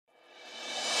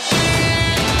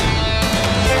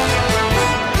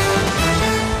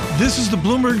This is the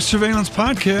Bloomberg Surveillance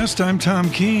Podcast. I'm Tom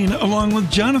Keene, along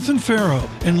with Jon Ferro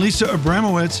and Lisa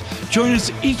Abramowicz. Join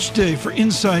us each day for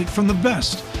insight from the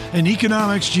best in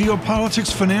economics,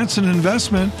 geopolitics, finance, and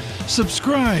investment.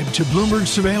 Subscribe to Bloomberg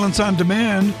Surveillance on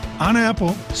Demand on Apple,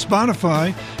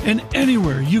 Spotify, and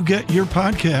anywhere you get your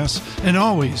podcasts, and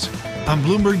always on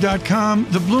Bloomberg.com,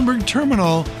 the Bloomberg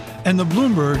Terminal, and the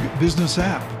Bloomberg Business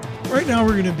app. Right now,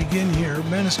 we're going to begin here.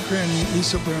 Menace Cranny,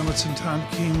 Lisa Abramowicz, and Tom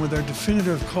Keene with our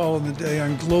definitive call of the day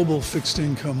on global fixed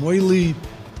income. Wei Li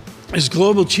is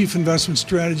Global Chief Investment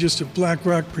Strategist at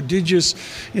BlackRock, prodigious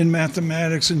in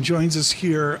mathematics, and joins us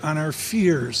here on our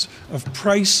fears of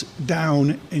price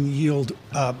down and yield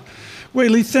up. Wei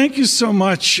Li, thank you so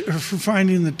much for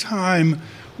finding the time.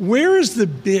 Where is the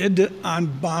bid on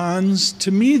bonds?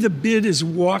 To me, the bid is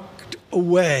walked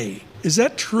away. Is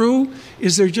that true?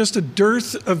 Is there just a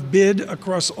dearth of bid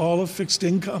across all of fixed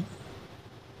income?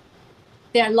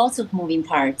 There are lots of moving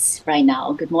parts right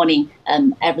now. Good morning,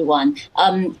 everyone.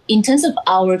 In terms of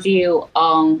our view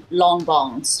on long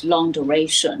bonds, long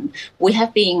duration, we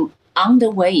have been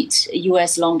underweight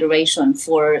U.S. long duration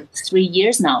for 3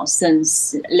 years now,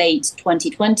 since late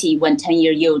 2020, when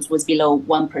 10-year yields was below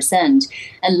 1%.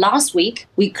 And last week,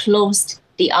 we closed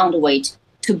the underweight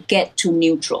to get to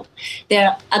neutral. There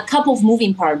are a couple of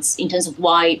moving parts in terms of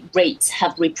why rates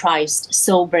have repriced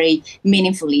so very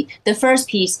meaningfully. The first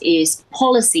piece is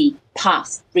policy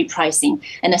path repricing,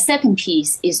 and the second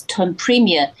piece is term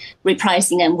premium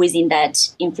repricing, and within that,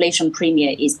 inflation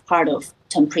premium is part of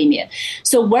term premium.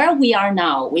 So where we are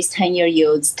now with 10-year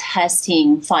yields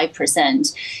testing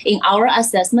 5%, in our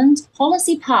assessment,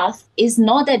 policy path is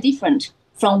not that different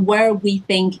from where we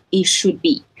think it should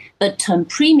be. But term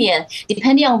premium,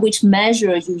 depending on which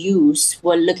measure you use,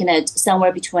 we're looking at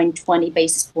somewhere between 20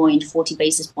 basis point, 40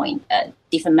 basis point,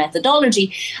 different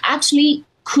methodology, actually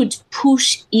could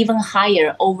push even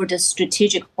higher over the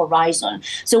strategic horizon.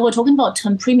 So we're talking about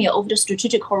term premium over the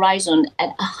strategic horizon at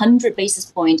 100 basis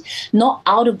point, not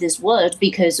out of this world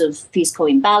because of fiscal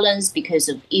imbalance, because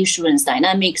of issuance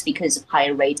dynamics, because of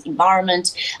higher rate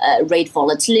environment, rate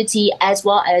volatility, as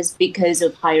well as because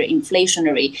of higher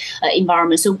inflationary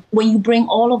environment. So when you bring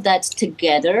all of that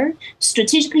together,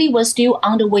 strategically we're still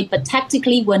underweight, but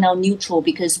tactically we're now neutral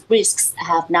because risks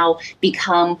have now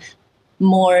become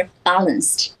more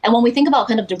balanced. And when we think about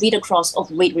kind of the read across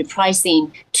of rate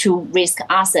repricing to risk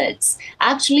assets,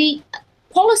 actually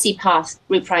policy path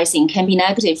repricing can be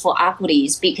negative for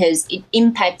equities because it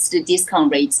impacts the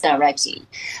discount rates directly.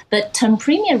 But term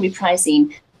premium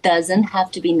repricing doesn't have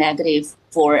to be negative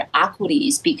for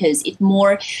equities because it's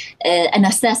more an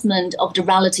assessment of the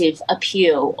relative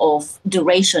appeal of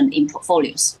duration in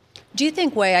portfolios. Do you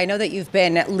think, Wei, I know that you've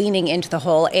been leaning into the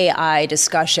whole AI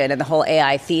discussion and the whole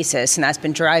AI thesis, and that's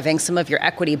been driving some of your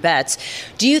equity bets.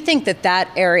 Do you think that that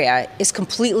area is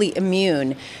completely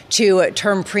immune to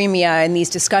term premia and these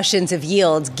discussions of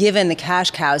yields, given the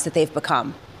cash cows that they've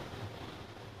become?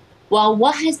 Well,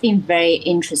 what has been very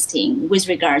interesting with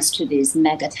regards to this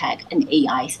mega tech and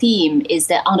AI theme is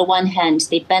that on the one hand,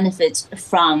 they benefit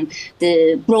from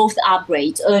the growth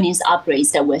upgrades, earnings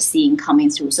upgrades that we're seeing coming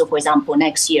through. So for example,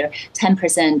 next year,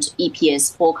 10%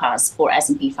 EPS forecast for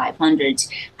S&P 500.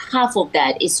 Half of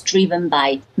that is driven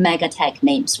by mega tech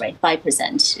names, right?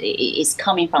 5% is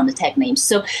coming from the tech names.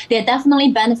 So they're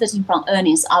definitely benefiting from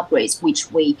earnings upgrades,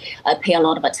 which we pay a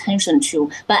lot of attention to.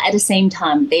 But at the same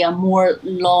time, they are more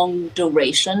long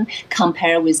duration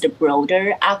compared with the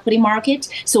broader equity market.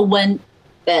 So when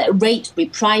rate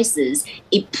reprices,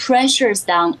 it pressures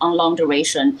down on long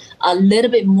duration a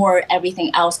little bit more, everything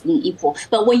else being equal.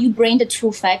 But when you bring the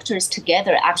two factors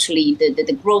together, actually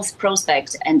the growth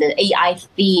prospect and the AI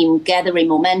theme gathering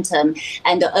momentum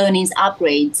and the earnings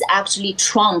upgrades actually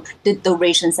trump the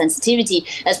duration sensitivity,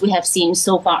 as we have seen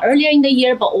so far earlier in the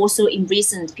year, but also in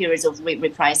recent periods of rate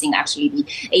repricing. Actually, the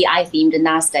AI theme, the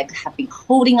NASDAQ, have been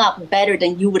holding up better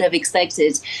than you would have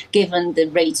expected given the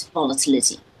rate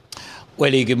volatility. Wei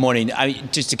Li, good morning.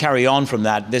 Just to carry on from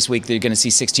that, this week they're going to see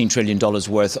 $16 trillion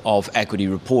worth of equity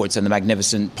reports, and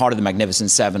part of the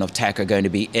Magnificent Seven of tech are going to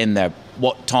be in there.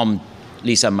 What Tom,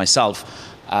 Lisa, and myself,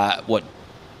 what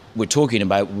we're talking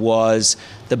about was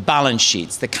the balance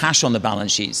sheets, the cash on the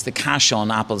balance sheets, the cash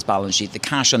on Apple's balance sheet, the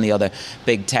cash on the other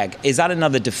big tech. Is that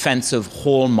another defensive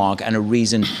hallmark and a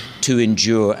reason to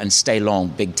endure and stay long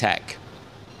big tech?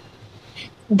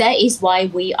 That is why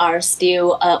we are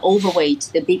still overweight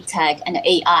the big tech and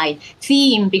AI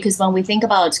theme, because when we think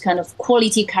about kind of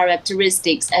quality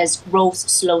characteristics as growth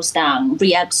slows down,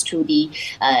 reacts to the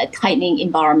tightening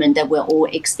environment that we're all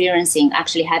experiencing,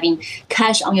 actually having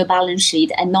cash on your balance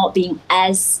sheet and not being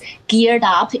as geared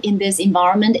up in this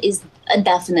environment is a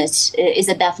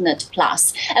definite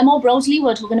plus. And more broadly,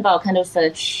 we're talking about kind of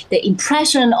the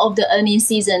impression of the earnings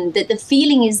season. That the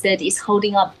feeling is that it's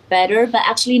holding up better, but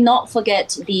actually not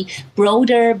forget the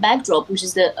broader backdrop, which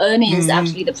is the earnings.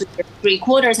 Actually, the 3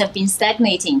 quarters have been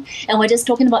stagnating, and we're just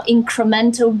talking about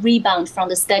incremental rebound from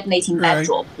the stagnating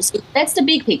backdrop. So that's the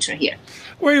big picture here.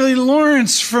 Wei-Li,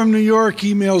 Lawrence from New York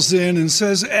emails in and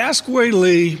says, ask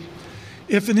Wei-Li,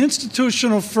 if an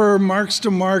institutional firm marks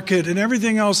to market and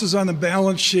everything else is on the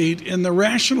balance sheet and the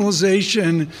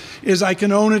rationalization is I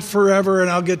can own it forever and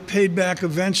I'll get paid back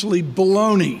eventually,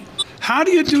 baloney. How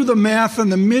do you do the math on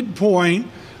the midpoint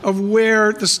of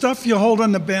where the stuff you hold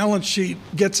on the balance sheet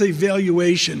gets a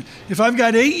valuation? If I've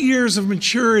got 8 years of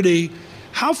maturity,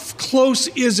 how close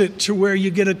is it to where you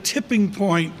get a tipping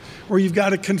point where you've got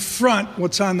to confront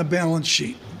what's on the balance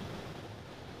sheet?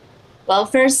 Well,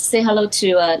 first, say hello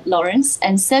to Lawrence,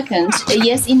 and second,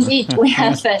 yes, indeed, we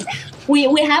have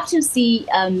to see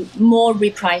more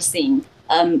repricing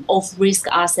of risk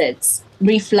assets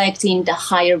reflecting the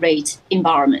higher rate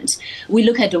environment. We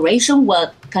look at duration,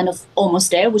 we're kind of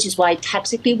almost there, which is why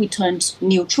tactically we turned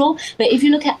neutral. But if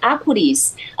you look at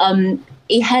equities,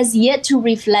 it has yet to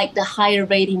reflect the higher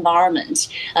rate environment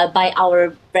by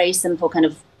our very simple kind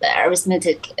of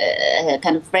arithmetic,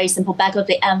 kind of very simple back of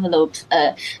the envelope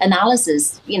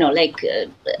analysis. Like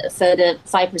further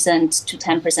 5% to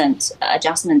 10%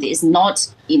 adjustment is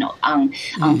not,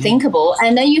 unthinkable.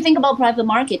 And then you think about private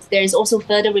markets, there is also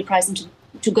further repricing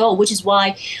to go, which is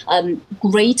why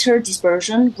greater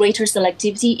dispersion, greater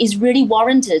selectivity is really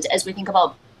warranted as we think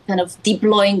about kind of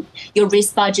deploying your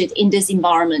risk budget in this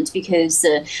environment, because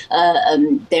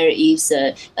there is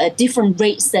a different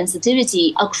rate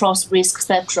sensitivity across risk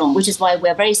spectrum, which is why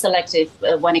we're very selective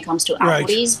when it comes to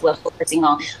equities. We're focusing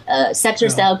on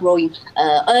sectors that are growing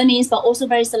earnings, but also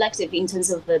very selective in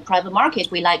terms of the private market.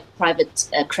 We like private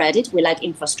credit, we like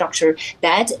infrastructure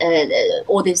debt,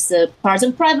 all these parts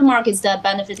of private markets that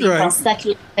benefiting from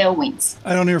secular tailwinds.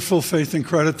 I don't hear full faith in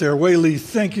credit there. Wei-Li,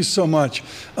 thank you so much.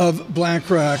 Of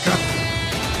BlackRock.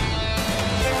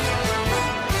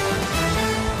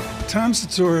 Tom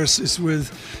Satoris is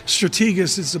with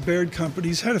Strategas. It's a Baird company.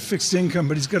 He's had a fixed income,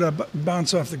 but he's got a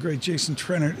bounce off the great Jason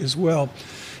Trennert as well.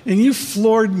 And you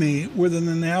floored me with an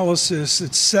analysis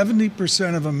that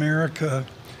 70% of America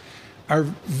are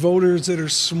voters that are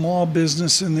small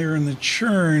business and they're in the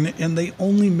churn, and they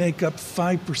only make up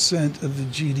 5% of the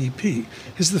GDP.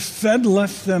 Has the Fed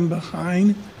left them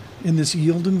behind in this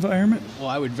yield environment? Well,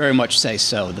 I would very much say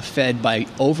so. The Fed, by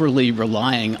overly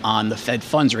relying on the Fed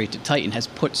funds rate to tighten, has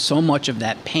put so much of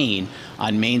that pain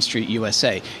on Main Street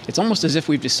USA. It's almost as if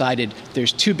we've decided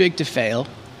there's too big to fail.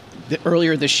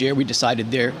 Earlier this year, we decided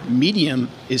their medium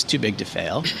is too big to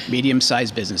fail.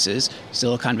 Medium-sized businesses,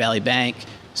 Silicon Valley Bank,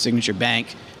 Signature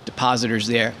Bank, depositors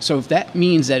there. So if that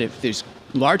means that if there's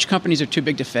large companies are too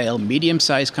big to fail,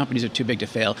 medium-sized companies are too big to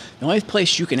fail, the only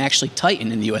place you can actually tighten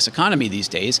in the U.S. economy these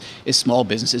days is small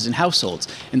businesses and households.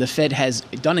 And the Fed has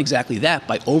done exactly that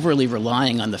by overly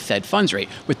relying on the Fed funds rate.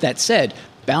 With that said,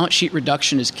 balance sheet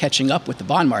reduction is catching up with the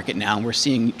bond market now, and we're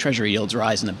seeing Treasury yields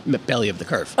rise in the belly of the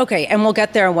curve. Okay, and we'll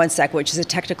get there in 1 sec, which is the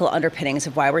technical underpinnings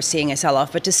of why we're seeing a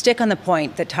sell-off. But to stick on the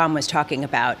point that Tom was talking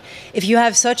about, if you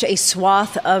have such a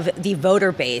swath of the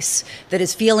voter base that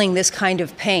is feeling this kind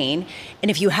of pain, and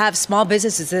if you have small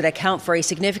businesses that account for a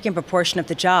significant proportion of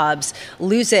the jobs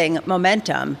losing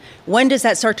momentum, when does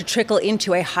that start to trickle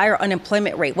into a higher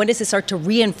unemployment rate? When does it start to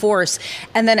reinforce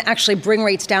and then actually bring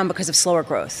rates down because of slower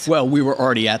growth? Well, we were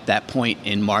already at that point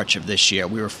in March of this year.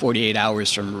 We were 48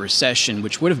 hours from a recession,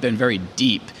 which would have been very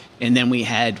deep. And then we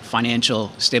had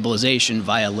financial stabilization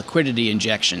via liquidity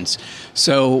injections.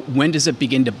 So when does it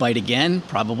begin to bite again?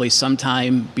 Probably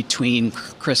sometime between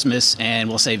Christmas and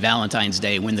we'll say Valentine's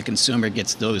Day, when the consumer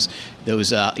gets those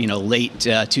late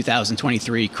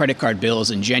 2023 credit card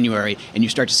bills in January, and you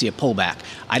start to see a pullback.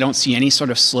 I don't see any sort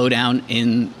of slowdown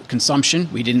in consumption.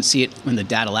 We didn't see it in the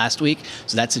data last week.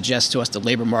 So that suggests to us the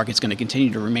labor market's going to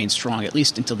continue to remain strong, at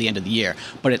least until the end of the year.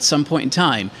 But at some point in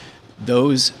time,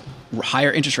 those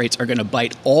higher interest rates are going to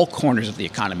bite all corners of the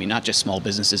economy, not just small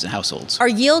businesses and households. Are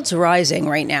yields rising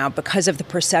right now because of the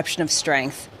perception of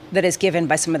strength that is given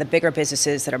by some of the bigger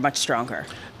businesses that are much stronger?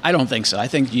 I don't think so. I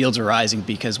think yields are rising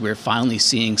because we're finally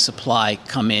seeing supply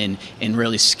come in and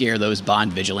really scare those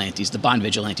bond vigilantes. The bond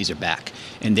vigilantes are back,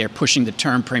 and they're pushing the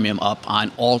term premium up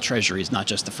on all treasuries, not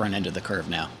just the front end of the curve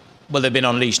now. Well, they've been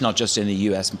unleashed not just in the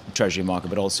US Treasury market,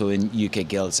 but also in UK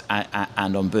gilts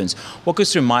and on bonds. What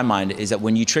goes through my mind is that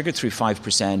when you trigger through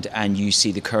 5% and you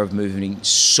see the curve moving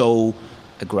so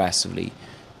aggressively,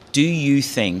 do you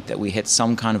think that we hit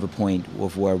some kind of a point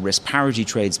of where risk parity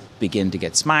trades begin to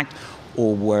get smacked,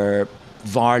 or where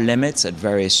VAR limits at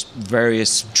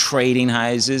various trading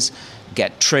houses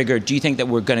get triggered? Do you think that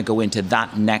we're going to go into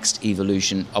that next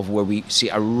evolution of where we see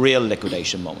a real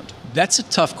liquidation moment? That's a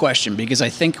tough question because I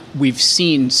think we've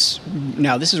seen,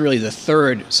 now this is really the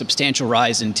third substantial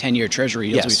rise in 10-year Treasury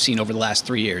yields we've seen over the last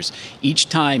 3 years. Each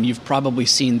time you've probably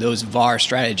seen those VAR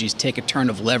strategies take a turn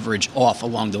of leverage off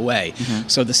along the way.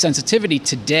 So the sensitivity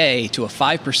today to a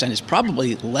 5% is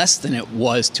probably less than it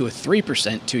was to a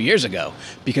 3% 2 years ago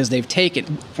because they've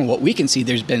taken, from what we can see,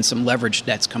 there's been some leverage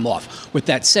that's come off. With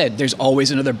that said, there's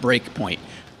always another break point.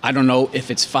 I don't know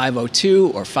if it's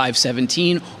 502 or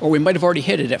 517, or we might have already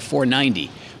hit it at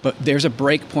 490. But there's a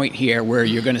break point here where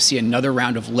you're going to see another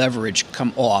round of leverage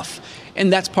come off.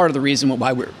 And that's part of the reason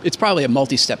why it's probably a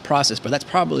multi-step process, but that's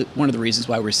probably one of the reasons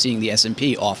why we're seeing the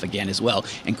S&P off again as well,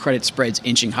 and credit spreads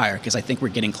inching higher, because I think we're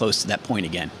getting close to that point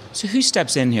again. So who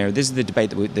steps in here? This is the debate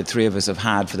that the three of us have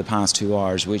had for the past 2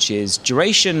 hours, which is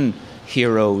duration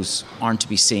heroes aren't to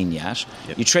be seen yet.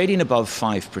 You're trading above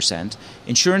 5%.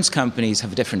 Insurance companies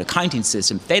have a different accounting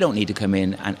system. They don't need to come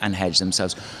in and hedge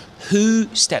themselves. Who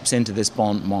steps into this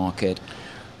bond market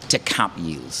to cap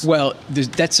yields? Well, there's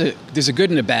a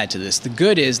good and a bad to this. The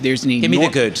good is there's an Give me the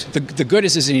good. The good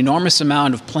is there's an enormous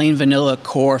amount of plain vanilla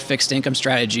core fixed income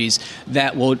strategies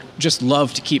that will just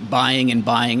love to keep buying and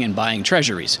buying and buying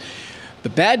treasuries. The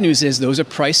bad news is those are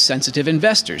price-sensitive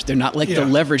investors. They're not like the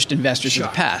leveraged investors of the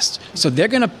past. So they're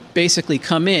going to basically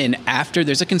come in after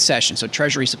there's a concession. So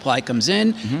treasury supply comes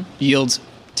in, yields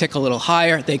tick a little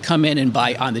higher, they come in and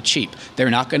buy on the cheap.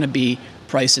 They're not going to be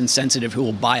price insensitive who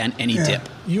will buy on any dip.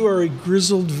 You are a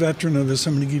grizzled veteran of this.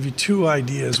 I'm going to give you 2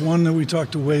 ideas. One that we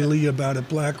talked to Wei Li about at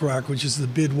BlackRock, which is the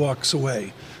bid walks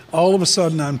away. All of a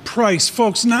sudden on price,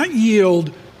 folks, not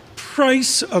yield,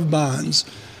 price of bonds,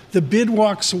 the bid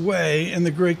walks away, and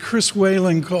the great Chris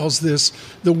Whalen calls this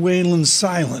the Whalen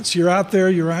silence. You're out there,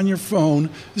 you're on your phone.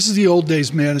 This is the old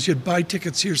days, man. As you'd buy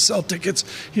tickets here, sell tickets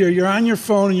here. You're on your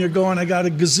phone and you're going, I got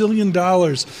 $1 gazillion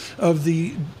of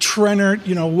the Trenner,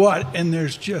 you know what, and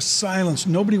there's just silence.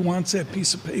 Nobody wants that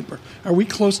piece of paper. Are we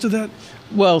close to that?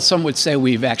 Well, some would say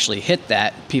we've actually hit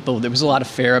that. There was a lot of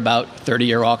fear about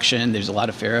 30-year auction. There's a lot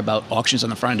of fear about auctions on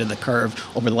the front end of the curve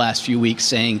over the last few weeks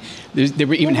saying there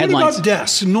were even headlines. What about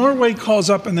desks? Norway calls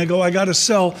up and they go, I got to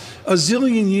sell a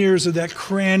zillion years of that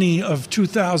cranny of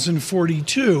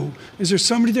 2042. Is there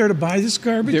somebody there to buy this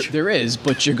garbage? There is,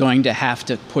 but you're going to have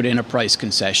to put in a price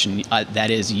concession.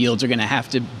 That is, yields are going to have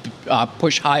to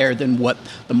push higher than what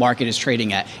the market is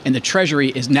trading at. And the Treasury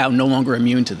is now no longer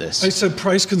immune to this. I said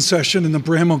price concession and the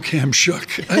Abramowicz shook.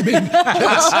 I mean,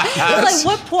 at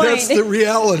what point? That's the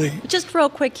reality. Just real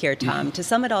quick here, Tom, to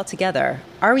sum it all together,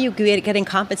 are you getting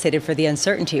compensated for the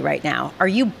uncertainty right now? Are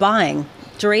you buying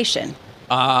duration?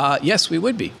 Yes, we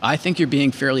would be. I think you're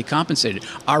being fairly compensated.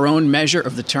 Our own measure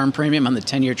of the term premium on the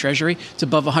 10-year Treasury, it's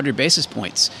above 100 basis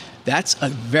points. That's a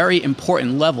very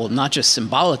important level, not just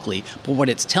symbolically, but what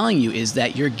it's telling you is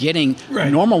that you're getting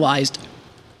normalized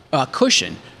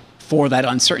cushion for that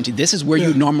uncertainty. This is where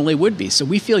you normally would be. So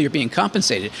we feel you're being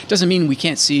compensated. Doesn't mean we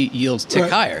can't see yields tick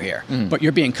higher here, but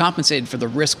you're being compensated for the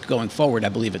risk going forward, I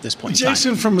believe, at this point in time.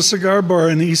 Jason from a cigar bar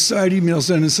in the East Side emails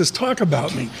in and says, talk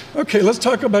about me. Okay, let's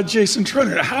talk about Jason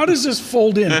Trenner. How does this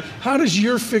fold in? How does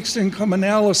your fixed income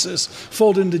analysis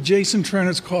fold into Jason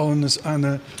Trenner's call on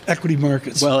the equity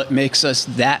markets? Well, it makes us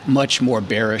that much more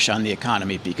bearish on the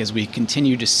economy because we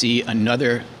continue to see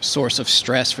another source of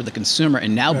stress for the consumer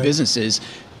and now businesses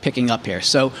picking up here.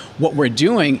 So what we're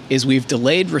doing is we've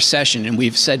delayed recession and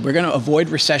we've said we're going to avoid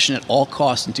recession at all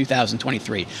costs in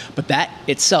 2023. But that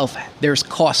itself, there's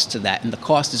cost to that. And the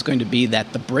cost is going to be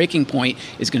that the breaking point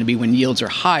is going to be when yields are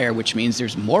higher, which means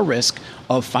there's more risk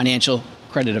of financial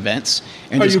credit events.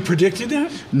 And are you predicting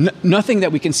that? Nothing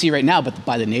that we can see right now, but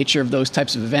by the nature of those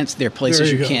types of events, there are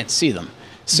places you can't see them.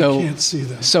 So, you can't see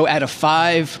that. So at a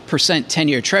 5%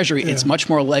 10-year Treasury, it's much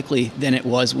more likely than it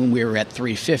was when we were at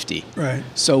 350. Right.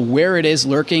 So where it is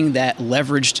lurking, that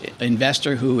leveraged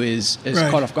investor who is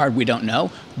caught off guard, we don't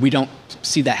know. We don't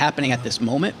see that happening at this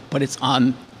moment, but it's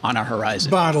on our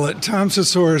horizon. Bottle it. Tom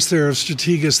Sosaurus there of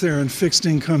Strategas there in fixed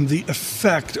income, the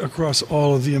effect across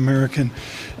all of the American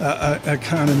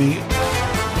economy.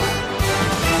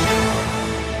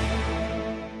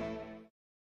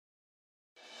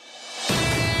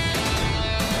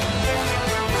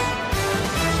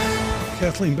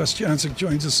 Kathleen Bust-Johnson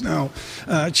joins us now,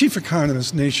 Chief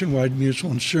Economist, Nationwide Mutual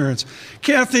Insurance.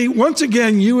 Kathy, once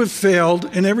again, you have failed,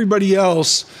 and everybody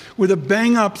else, with a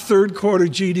bang-up third quarter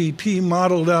GDP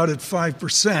modeled out at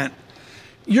 5%.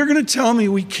 You're going to tell me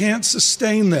we can't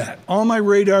sustain that. All my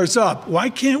radar's up.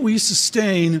 Why can't we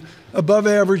sustain above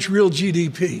average real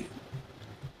GDP?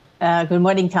 Good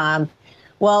morning, Tom.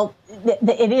 Well,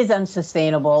 it is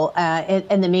unsustainable.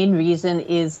 And the main reason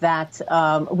is that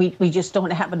we just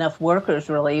don't have enough workers,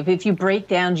 really. If you break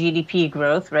down GDP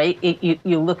growth, right,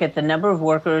 you look at the number of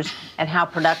workers and how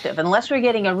productive. Unless we're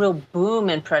getting a real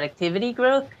boom in productivity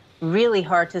growth, really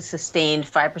hard to sustain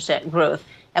 5% growth.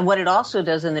 And what it also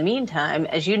does in the meantime,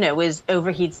 as you know, is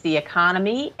overheats the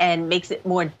economy and makes it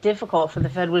more difficult for the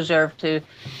Federal Reserve to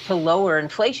lower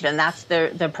inflation. And that's their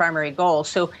primary goal.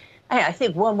 So I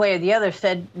think one way or the other,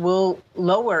 Fed will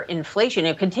lower inflation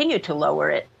and continue to lower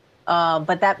it.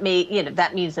 But that means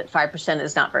that 5%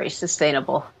 is not very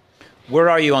sustainable. Where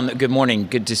are you on the, good morning,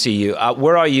 good to see you.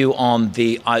 Where are you on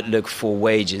the outlook for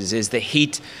wages? Is the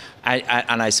heat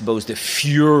and I suppose the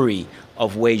fury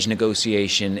of wage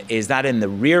negotiation, is that in the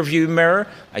rearview mirror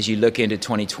as you look into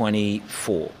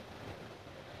 2024?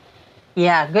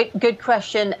 Yeah, good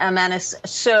question, Manis.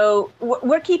 So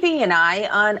we're keeping an eye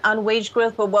on wage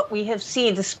growth, but what we have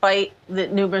seen, despite the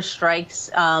numerous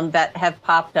strikes that have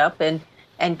popped up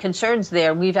and concerns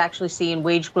there, we've actually seen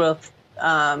wage growth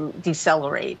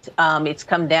decelerate. It's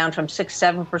come down from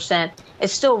 6-7%.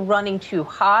 It's still running too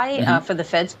high for the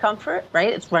Fed's comfort, right?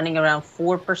 It's running around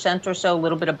 4% or so, a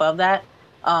little bit above that.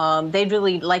 They'd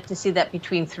really like to see that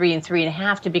between 3 and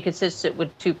 3.5 to be consistent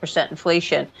with 2%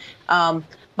 inflation.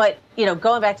 But,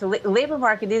 going back to the labor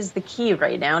market is the key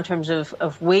right now in terms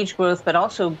of wage growth, but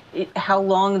also how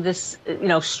long this,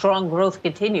 strong growth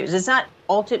continues. It's not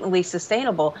ultimately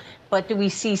sustainable, but do we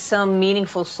see some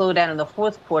meaningful slowdown in the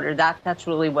fourth quarter? That's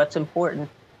really what's important.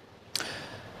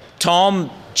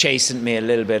 Tom chastened me a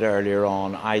little bit earlier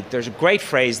on. There's a great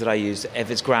phrase that I use,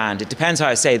 if it's grand. It depends how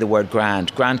I say the word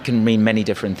grand. Grand can mean many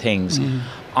different things.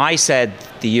 I said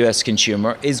the US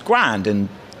consumer is grand, and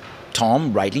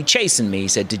Tom rightly chastened me. He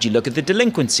said, did you look at the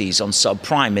delinquencies on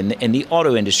subprime in the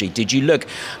auto industry? Did you look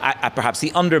at perhaps the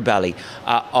underbelly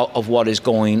of what is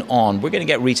going on? We're going to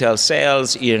get retail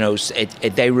sales,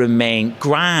 they remain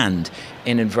grand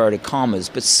in inverted commas,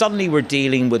 but suddenly we're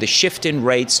dealing with a shift in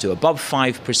rates to above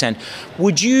 5%.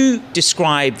 Would you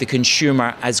describe the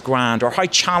consumer as grand, or how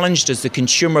challenged does the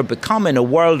consumer become in a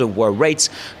world of where rates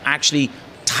actually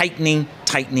tightening?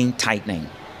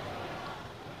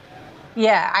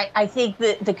 Yeah, I think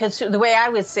that the way I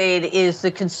would say it is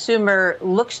the consumer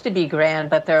looks to be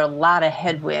grand, but there are a lot of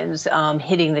headwinds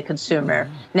hitting the consumer.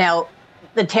 Now,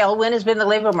 the tailwind has been the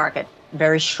labor market,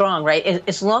 very strong, right?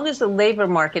 As long as the labor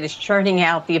market is churning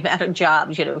out the amount of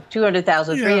jobs,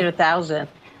 200,000, 300,000,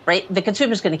 right? The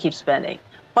consumer's going to keep spending.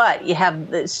 But you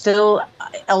have still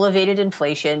elevated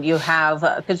inflation. You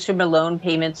have consumer loan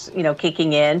payments,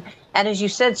 kicking in. And as you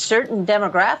said, certain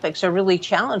demographics are really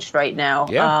challenged right now,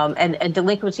 and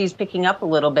delinquency is picking up a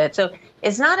little bit. So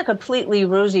it's not a completely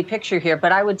rosy picture here,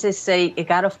 but I would just say you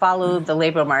got to follow the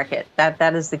labor market.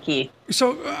 That is the key.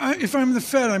 So if I'm the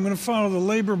Fed, I'm going to follow the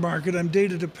labor market. I'm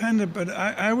data dependent, but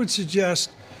I would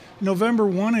suggest November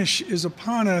 1-ish is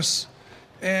upon us.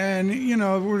 And,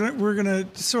 we're going to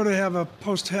sort of have a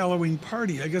post-Halloween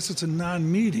party. I guess it's a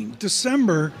non-meeting.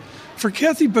 December, for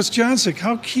Kathy Bostjancic,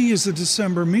 how key is the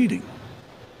December meeting?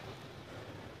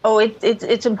 Oh,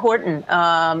 it's important.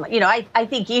 I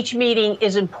think each meeting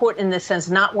is important in the sense,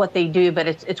 not what they do, but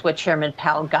it's what Chairman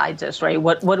Powell guides us, right?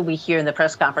 What do we hear in the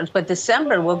press conference? But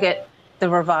December, we'll get the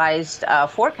revised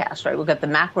forecast, right? We'll get the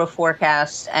macro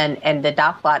forecast and the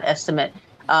dot plot estimate.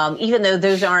 Even though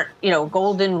those aren't,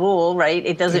 golden rule, right?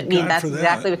 It doesn't mean that's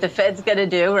exactly what the Fed's going to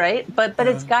do, right? But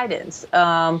it's guidance.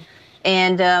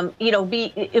 It'll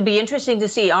be interesting to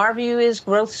see. Our view is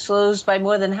growth slows by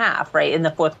more than half, right? In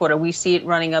the fourth quarter, we see it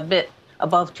running a bit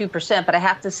above 2%. But I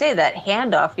have to say that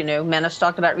handoff, Menace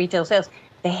talked about retail sales.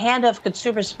 The handoff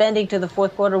consumer spending to the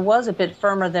fourth quarter was a bit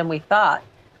firmer than we thought.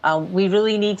 We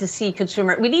really need to see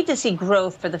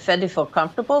growth for the Fed to feel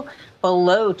comfortable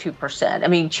below 2%. I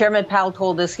mean, Chairman Powell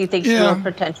told us he thinks real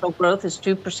potential growth is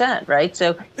 2%, right?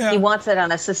 So he wants it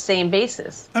on a sustained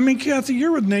basis. I mean, Kathy,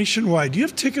 you're with Nationwide. Do you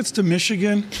have tickets to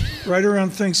Michigan right around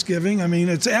Thanksgiving? I mean,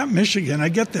 it's at Michigan. I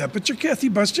get that. But you're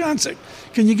Kathy Bostjancic.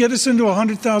 Can you get us into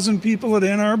 100,000 people at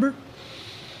Ann Arbor?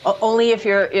 Only if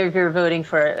you're voting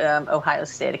for Ohio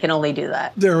State. It can only do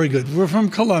that. Very good. We're from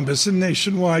Columbus and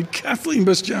Nationwide. Kathleen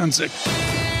Bostjancic.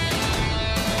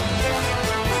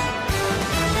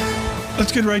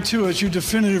 Let's get right to it. Your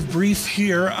definitive brief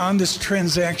here on this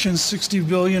transaction, $60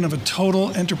 billion of a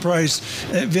total enterprise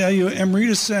value.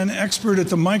 Amrita Sen, expert at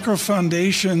the micro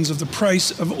foundations of the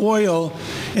price of oil,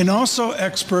 and also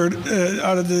expert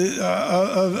out of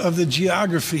the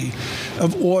geography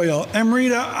of oil.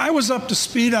 Amrita, I was up to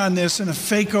speed on this in a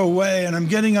FACO way, and I'm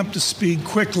getting up to speed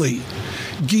quickly.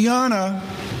 Guyana,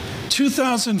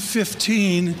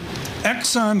 2015.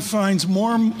 Exxon finds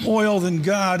more oil than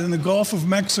God in the Gulf of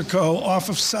Mexico off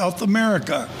of South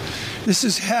America. This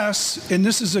is Hess, and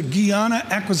this is a Guyana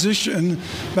acquisition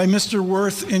by Mr.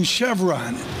 Worth and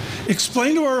Chevron.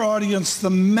 Explain to our audience the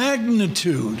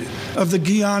magnitude of the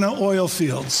Guyana oil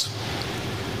fields.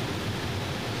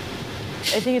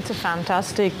 I think it's a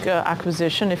fantastic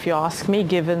acquisition, if you ask me,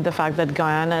 given the fact that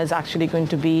Guyana is actually going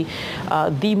to be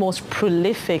the most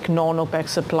prolific non-OPEC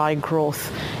supply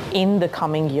growth in the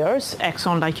coming years.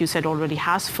 Exxon, like you said, already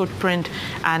has footprint,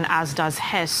 and as does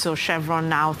Hess. So Chevron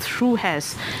now, through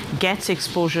Hess, gets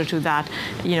exposure to that.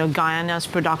 You know, Guyana's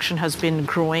production has been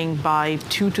growing by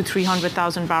 200,000 to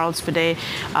 300,000 barrels per day.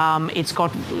 It's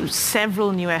got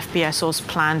several new FPSOs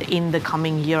planned in the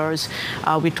coming years.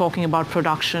 We're talking about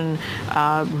production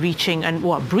breaching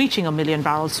 1 million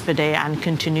barrels per day and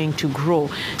continuing to grow.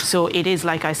 So it is,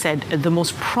 like I said, the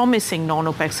most promising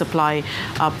non-OPEC supply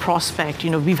prospect. You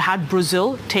know, we've had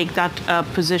Brazil take that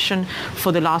position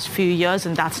for the last few years,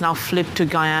 and that's now flipped to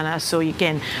Guyana. So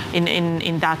again,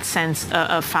 in that sense,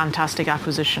 a fantastic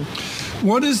acquisition.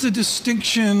 What is the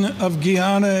distinction of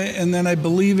Guyana, and then I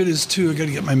believe it is too, I got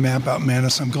to get my map out,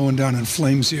 Manus, I'm going down in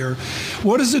flames here.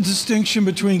 What is the distinction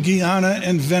between Guyana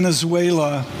and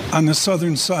Venezuela on the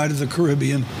southern side of the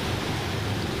Caribbean?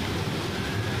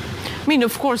 I mean,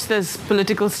 of course, there's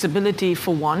political stability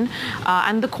for one,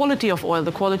 and the quality of oil.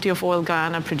 The quality of oil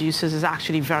Guyana produces is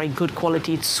actually very good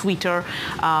quality. It's sweeter.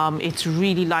 It's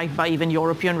really liked by even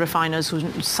European refiners who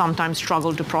sometimes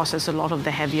struggle to process a lot of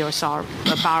the heavier sour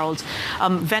barrels.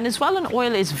 Venezuelan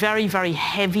oil is very, very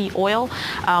heavy oil.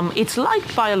 It's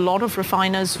liked by a lot of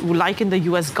refiners who, like in the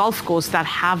U.S. Gulf Coast, that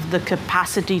have the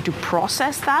capacity to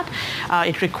process that.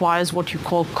 It requires what you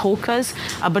call cokers,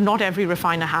 but not every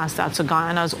refiner has that. So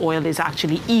Guyana's oil is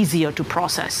actually easier to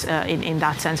process in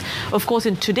that sense. Of course,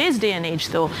 in today's day and age,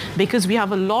 though, because we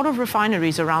have a lot of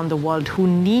refineries around the world who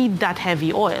need that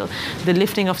heavy oil, the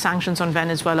lifting of sanctions on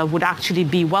Venezuela would actually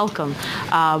be welcome,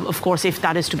 of course, if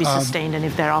that is to be sustained and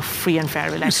if there are free and fair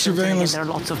elections. And again, there are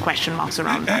lots of question marks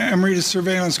around that. Amrita,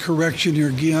 surveillance correction here,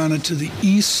 Guyana to the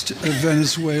east of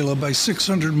Venezuela by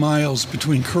 600 miles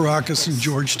between Caracas and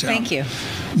Georgetown. Thank you.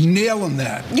 Nailing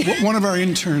that. One of our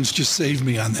interns just saved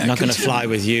me on that. Not going to fly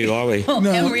with you, are we? Well,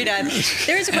 no. Amrita,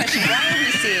 there is a question.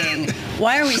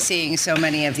 Why are we seeing so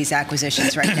many of these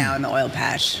acquisitions right now in the oil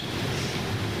patch?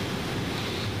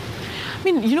 I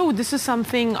mean, you know, this is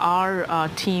something our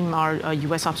team, our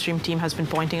U.S. upstream team has been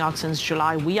pointing out since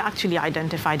July. We actually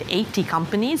identified 80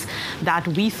 companies that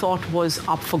we thought was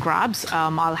up for grabs.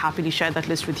 I'll happily share that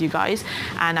list with you guys.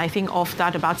 And I think of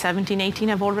that, about 17, 18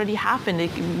 have already happened.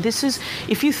 This is,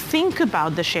 if you think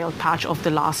about the shale patch of the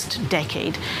last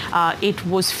decade, it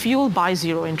was fueled by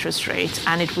zero interest rates,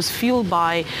 and it was fueled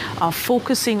by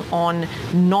focusing on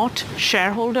not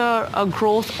shareholder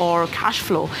growth or cash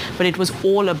flow, but it was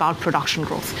all about production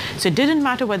growth. So it didn't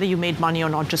matter whether you made money or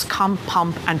not, just come,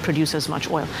 pump, and produce as much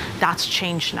oil. That's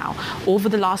changed now. Over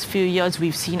the last few years,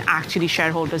 we've seen actually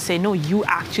shareholders say, no, you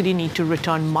actually need to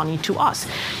return money to us,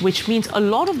 which means a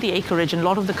lot of the acreage and a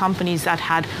lot of the companies that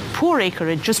had poor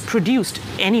acreage, just produced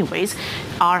anyways,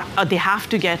 they have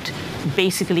to get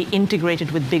basically integrated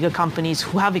with bigger companies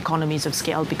who have economies of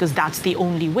scale, because that's the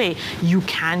only way you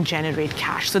can generate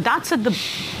cash. So that's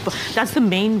the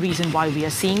main reason why we are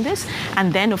seeing this.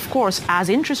 And then, of course, as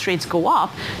interest rates go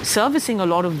up, servicing a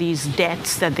lot of these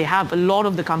debts that they have, a lot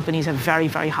of the companies have very,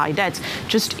 very high debts,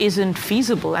 just isn't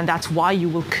feasible. And that's why you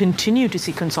will continue to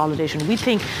see consolidation. We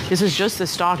think this is just the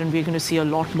start, and we're going to see a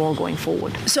lot more going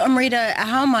forward. So, Amrita,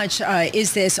 how much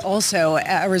is this also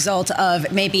a result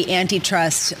of maybe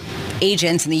antitrust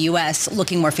agents in the U.S.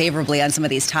 looking more favorably on some of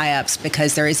these tie-ups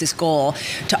because there is this goal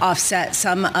to offset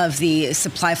some of the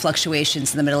supply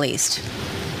fluctuations in the Middle East?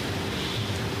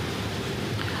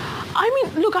 I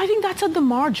mean, look, I think that's at the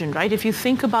margin, right? If you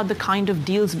think about the kind of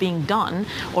deals being done,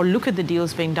 or look at the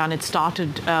deals being done, it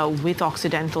started with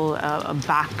Occidental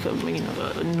back,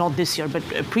 not this year, but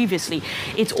previously.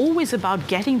 It's always about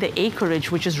getting the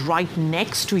acreage which is right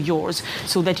next to yours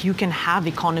so that you can have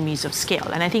economies of scale.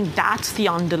 And I think that's the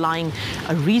underlying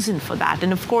reason for that.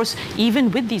 And of course, even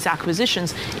with these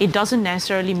acquisitions, it doesn't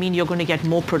necessarily mean you're going to get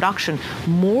more production.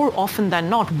 More often than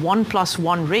not,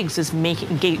 1+1 rigs is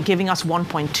giving us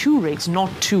 1.2 rigs,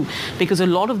 not 2, because a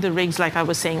lot of the rigs, like I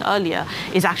was saying earlier,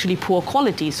 is actually poor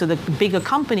quality. So the bigger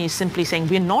company is simply saying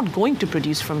we're not going to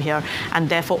produce from here, and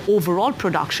therefore overall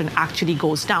production actually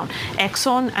goes down.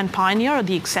 Exxon and Pioneer are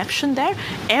the exception there.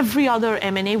 Every other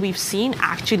M&A we've seen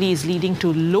actually is leading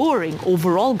to lowering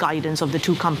overall guidance of the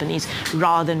two companies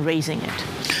rather than raising it.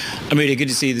 Amrita, good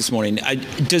to see you this morning.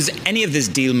 Does any of this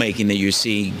deal making that you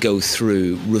see go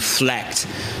through reflect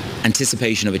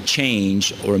anticipation of a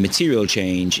change or a material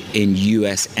change in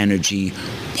U.S. energy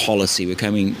policy.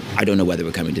 I don't know whether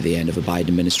we're coming to the end of a Biden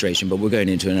administration, but we're going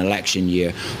into an election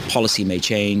year. Policy may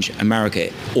change. America,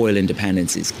 oil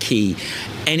independence is key.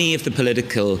 Any of the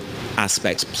political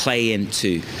aspects play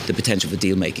into the potential for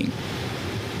deal making?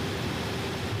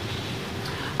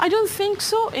 I don't think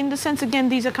so, in the sense, again,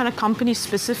 these are kind of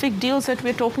company-specific deals that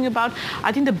we're talking about.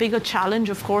 I think the bigger challenge,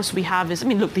 of course, we have is,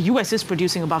 look, the U.S. is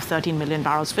producing above 13 million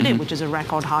barrels per day, which is a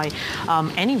record high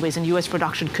anyways, and U.S.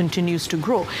 production continues to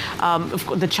grow. Of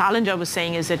course, the challenge I was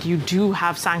saying is that you do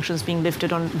have sanctions being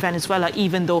lifted on Venezuela,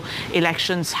 even though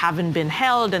elections haven't been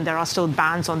held and there are still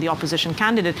bans on the opposition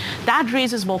candidate. That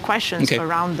raises more questions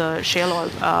around the shale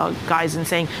oil guys and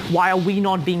saying, why are we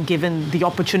not being given the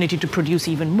opportunity to produce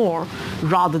even more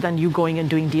rather than you going and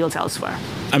doing deals elsewhere?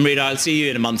 Amrita, I'll see you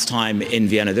in a month's time in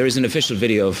Vienna. There is an official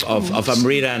video of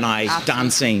Amrita and I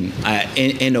dancing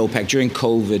in OPEC during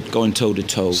COVID, going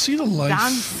toe-to-toe. See the life.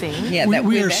 Dancing? Yeah,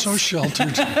 we are so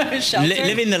sheltered.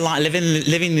 Living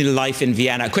the life in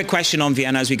Vienna. Quick question on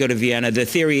Vienna as we go to Vienna. The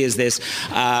theory is this,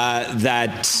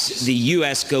 that the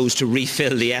US goes to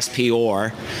refill the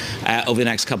SPR over the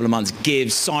next couple of months,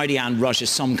 gives Saudi and Russia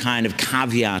some kind of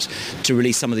caveat to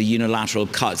release some of the unilateral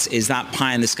cuts. Is that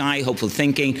pie in the sky, hopeful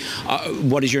thinking?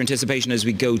 What is your anticipation as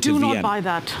we go to Vienna? Do not buy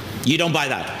that. You don't buy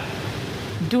that?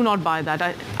 Do not buy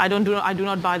that. I do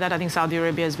not buy that. I think Saudi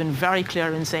Arabia has been very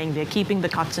clear in saying they're keeping the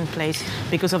cuts in place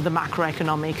because of the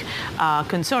macroeconomic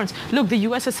concerns. Look, the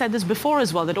US has said this before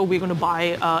as well, that, we're going to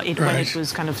buy it when it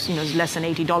was kind of, less than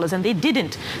 $80, and they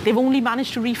didn't. They've only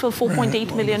managed to refill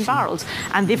 4.8 million barrels,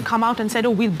 and they've come out and said,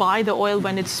 we'll buy the oil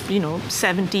when it's,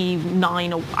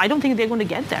 79. I don't think they're going to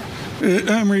get there.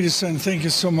 Amrita Sen, thank you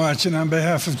so much. And on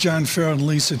behalf of Jon Ferro and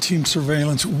Lisa, Team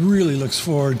Surveillance really looks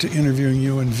forward to interviewing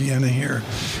you in Vienna here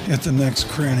at the next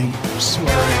Cranny soiree.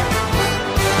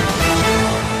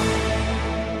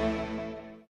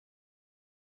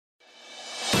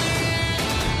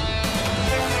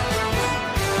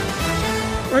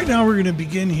 Right now, we're going to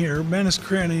begin here. Menace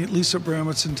Cranny, Lisa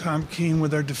Abramowicz, and Tom Keene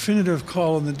with our definitive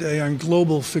call of the day on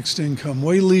global fixed income.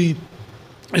 Wei Li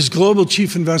is Global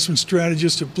Chief Investment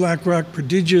Strategist at BlackRock,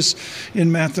 prodigious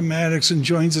in mathematics, and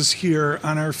joins us here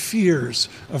on our fears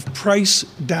of price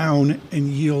down and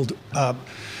yield up.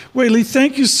 Wei Li,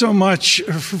 thank you so much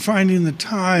for finding the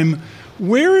time.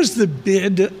 Where is the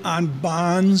bid on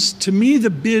bonds? To me, the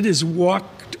bid is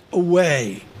walked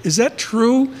away. Is that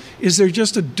true? Is there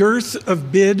just a dearth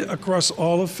of bid across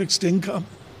all of fixed income?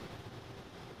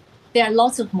 There are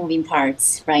lots of moving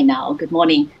parts right now. Good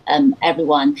morning,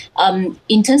 everyone.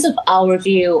 In terms of our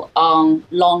view on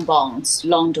long bonds,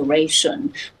 long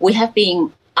duration, we have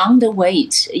been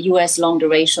underweight U.S. long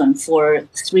duration for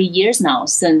 3 years now,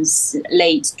 since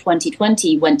late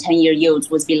 2020, when 10-year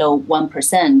yields was below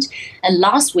 1%. And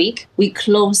last week, we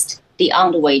closed the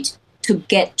underweight to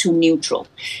get to neutral.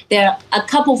 There are a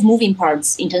couple of moving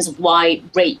parts in terms of why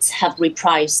rates have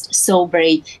repriced so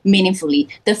very meaningfully.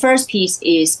 The first piece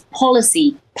is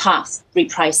policy path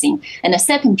repricing, and the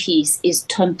second piece is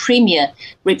term premium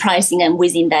repricing, and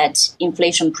within that,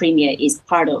 inflation premium is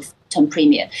part of term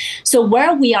premium. So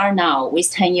where we are now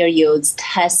with 10-year yields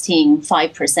testing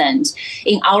 5%,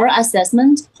 in our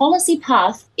assessment, policy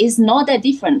path is not that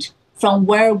different from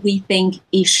where we think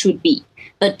it should be.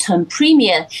 But term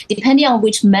premium, depending on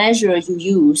which measure you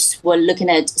use, we're looking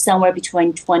at somewhere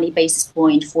between 20 basis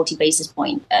point, 40 basis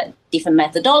point, different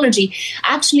methodology,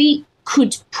 actually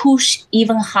could push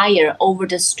even higher over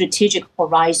the strategic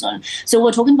horizon. So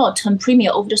we're talking about term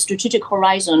premium over the strategic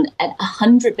horizon at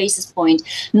 100 basis point,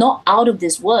 not out of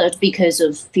this world because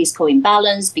of fiscal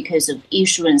imbalance, because of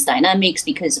issuance dynamics,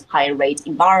 because of higher rate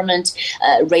environment,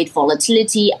 rate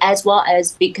volatility, as well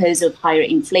as because of higher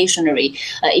inflationary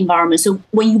environment. So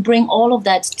when you bring all of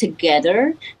that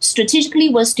together, strategically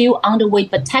we're still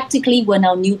underweight, but tactically we're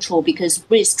now neutral because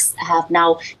risks have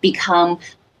now become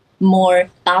more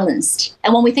balanced.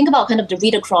 And when we think about kind of the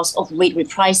read across of rate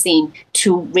repricing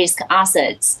to risk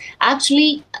assets,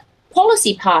 actually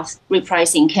policy path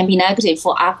repricing can be negative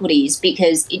for equities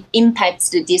because it impacts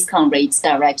the discount rates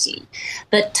directly.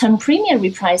 But term premium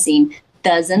repricing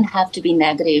doesn't have to be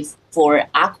negative for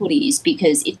equities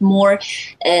because it's more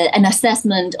an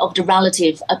assessment of the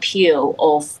relative appeal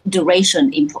of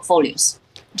duration in portfolios.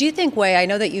 Do you think, Wei, I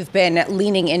know that you've been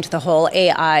leaning into the whole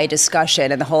AI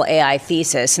discussion and the whole AI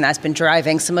thesis, and that's been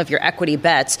driving some of your equity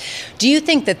bets. Do you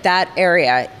think that that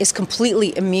area is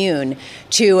completely immune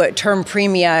to term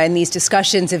premia and these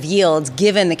discussions of yields,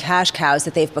 given the cash cows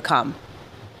that they've become?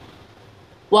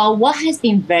 Well, what has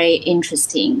been very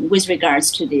interesting with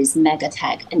regards to this mega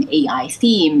tech and AI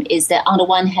theme is that on the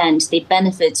one hand, they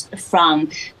benefit from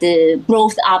the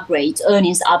growth upgrades,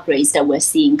 earnings upgrades that we're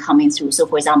seeing coming through. So,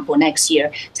 for example, next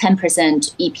year,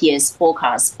 10% EPS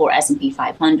forecast for S&P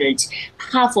 500.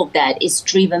 Half of that is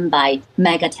driven by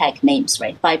mega tech names,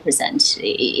 right? 5%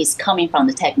 is coming from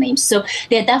the tech names. So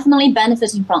they're definitely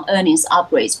benefiting from earnings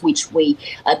upgrades, which we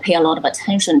pay a lot of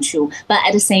attention to. But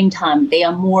at the same time, they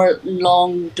are more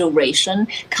long duration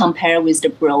compared with the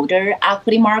broader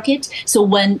equity market. So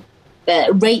when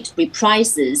rate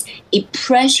reprices, it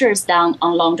pressures down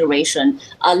on long duration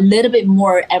a little bit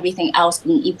more, everything else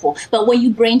being equal. But when you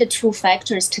bring the two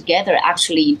factors together,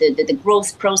 actually the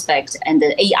growth prospect and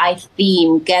the AI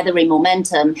theme gathering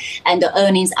momentum and the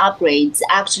earnings upgrades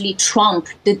actually trump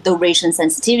the duration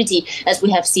sensitivity, as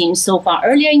we have seen so far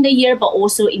earlier in the year, but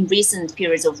also in recent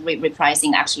periods of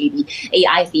repricing. Actually, the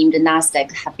AI theme, the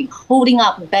NASDAQ, have been holding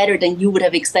up better than you would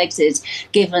have expected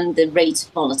given the rate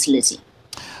volatility.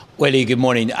 Weili, good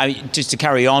morning. Just to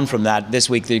carry on from that, this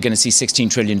week they're going to see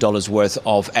 $16 trillion worth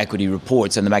of equity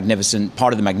reports, and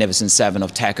part of the Magnificent Seven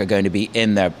of tech are going to be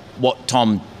in there. What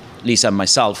Tom, Lisa, and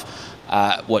myself,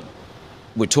 what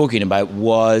we're talking about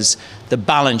was the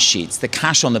balance sheets, the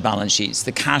cash on the balance sheets,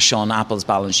 the cash on Apple's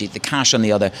balance sheet, the cash on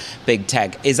the other big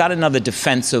tech. Is that another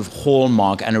defensive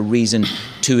hallmark and a reason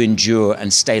to endure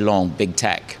and stay long big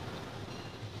tech?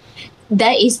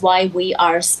 That is why we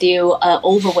are still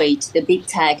overweight the big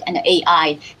tech and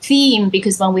AI theme,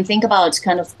 because when we think about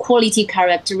kind of quality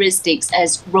characteristics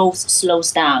as growth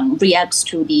slows down, reacts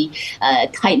to the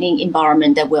tightening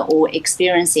environment that we're all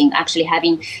experiencing, actually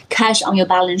having cash on your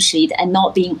balance sheet and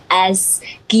not being as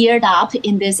geared up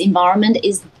in this environment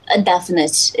is a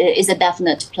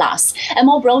definite plus. And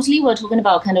more broadly, we're talking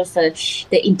about kind of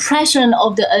the impression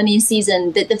of the earnings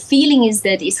season. The feeling is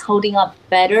that it's holding up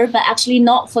better, but actually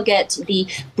not forget the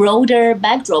broader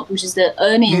backdrop, which is the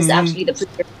earnings. Actually, the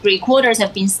three quarters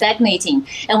have been stagnating,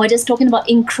 and we're just talking about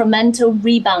incremental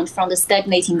rebound from the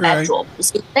stagnating backdrop.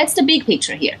 So that's the big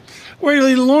picture here.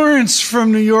 Weili, Lawrence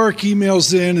from New York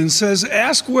emails in and says,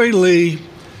 ask Weili,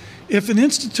 if an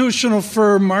institutional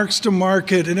firm marks to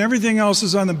market and everything else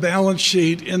is on the balance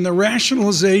sheet and the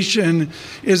rationalization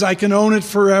is I can own it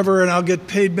forever and I'll get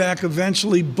paid back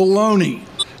eventually, baloney.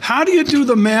 How do you do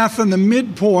the math on the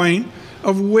midpoint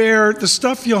of where the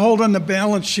stuff you hold on the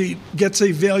balance sheet gets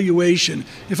a valuation?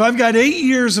 If I've got 8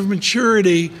 years of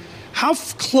maturity, how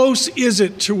close is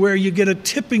it to where you get a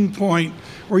tipping point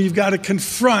where you've got to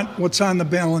confront what's on the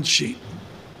balance sheet?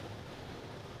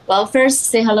 Well, first,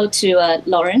 say hello to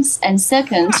Lawrence, and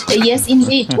second, yes,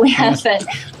 indeed, we have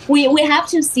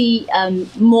to see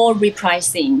more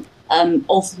repricing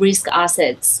of risk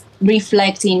assets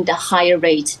reflecting the higher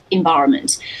rate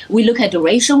environment. We look at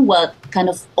duration, we're kind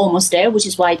of almost there, which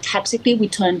is why tactically we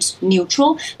turned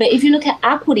neutral. But if you look at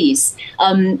equities,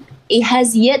 it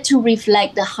has yet to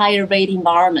reflect the higher rate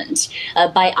environment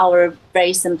by our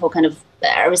very simple kind of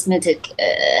arithmetic,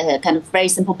 kind of very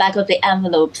simple back of the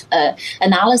envelope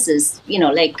analysis,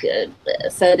 like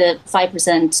further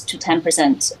 5% to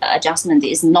 10% adjustment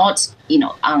is not,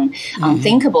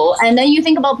 unthinkable. And then you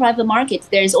think about private markets,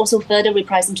 there is also further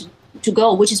repricing to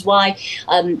go, which is why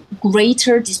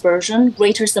greater dispersion,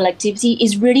 greater selectivity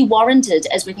is really warranted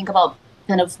as we think about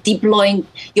kind of deploying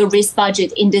your risk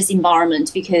budget in this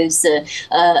environment, because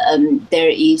there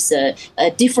is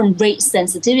a different rate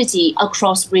sensitivity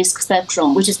across risk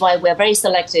spectrum, which is why we're very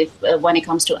selective when it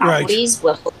comes to equities.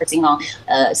 We're focusing on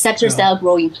sectors that are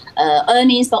growing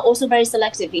earnings, but also very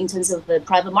selective in terms of the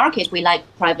private market. We like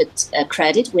private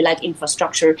credit, we like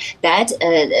infrastructure debt,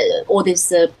 all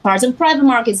these parts of private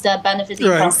markets that are benefiting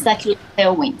from secular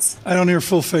tailwinds. I don't hear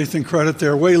full faith in credit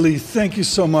there. Weili, thank you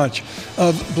so much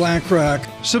of BlackRock.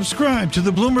 Subscribe to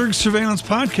the Bloomberg Surveillance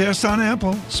Podcast on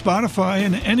Apple, Spotify,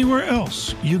 and anywhere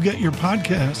else you get your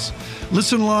podcasts.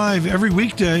 Listen live every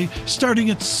weekday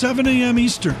starting at 7 a.m.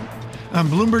 Eastern on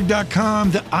Bloomberg.com,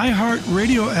 the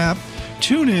iHeartRadio app,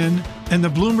 TuneIn, and the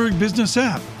Bloomberg Business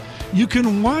app. You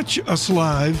can watch us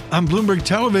live on Bloomberg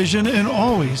Television and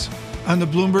always on the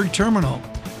Bloomberg Terminal.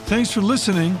 Thanks for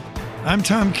listening. I'm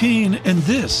Tom Keene, and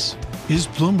this is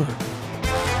Bloomberg.